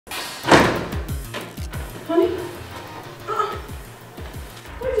Honey?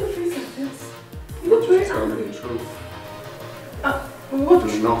 Why do you face like this? You look very angry. Tell me the truth. What?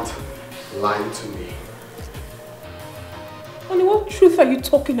 Do not lie to me. Honey, what truth are you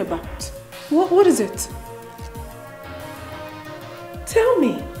talking about? What is it? Tell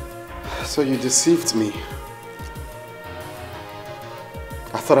me. So you deceived me.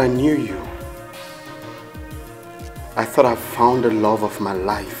 I thought I knew you. I thought I found the love of my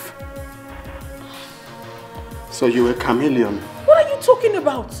life. So you were a chameleon. What are you talking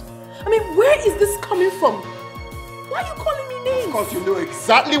about? I mean, where is this coming from? Why are you calling me names? Because you know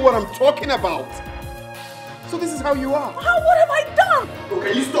exactly what I'm talking about. So this is how you are. What have I done?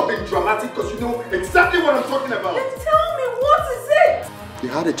 Okay, you stop being dramatic because you know exactly what I'm talking about. Then tell me, what is it? You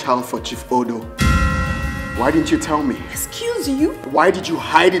had a child for Chief Odo. Why didn't you tell me? Excuse you? Why did you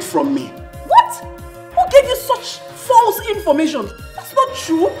hide it from me? What? Who gave you such false information? That's not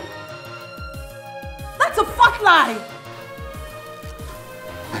true. That's a fat lie.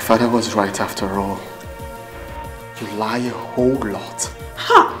 My father was right after all. You lie a whole lot.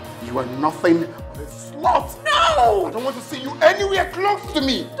 Ha! You are nothing but a slut. No! I don't want to see you anywhere close to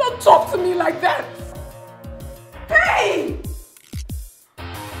me. Don't talk to me like that. Hey!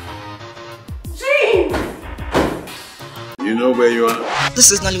 Jean! You know where you are?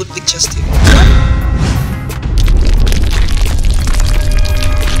 This is Nollywood Pictures TV.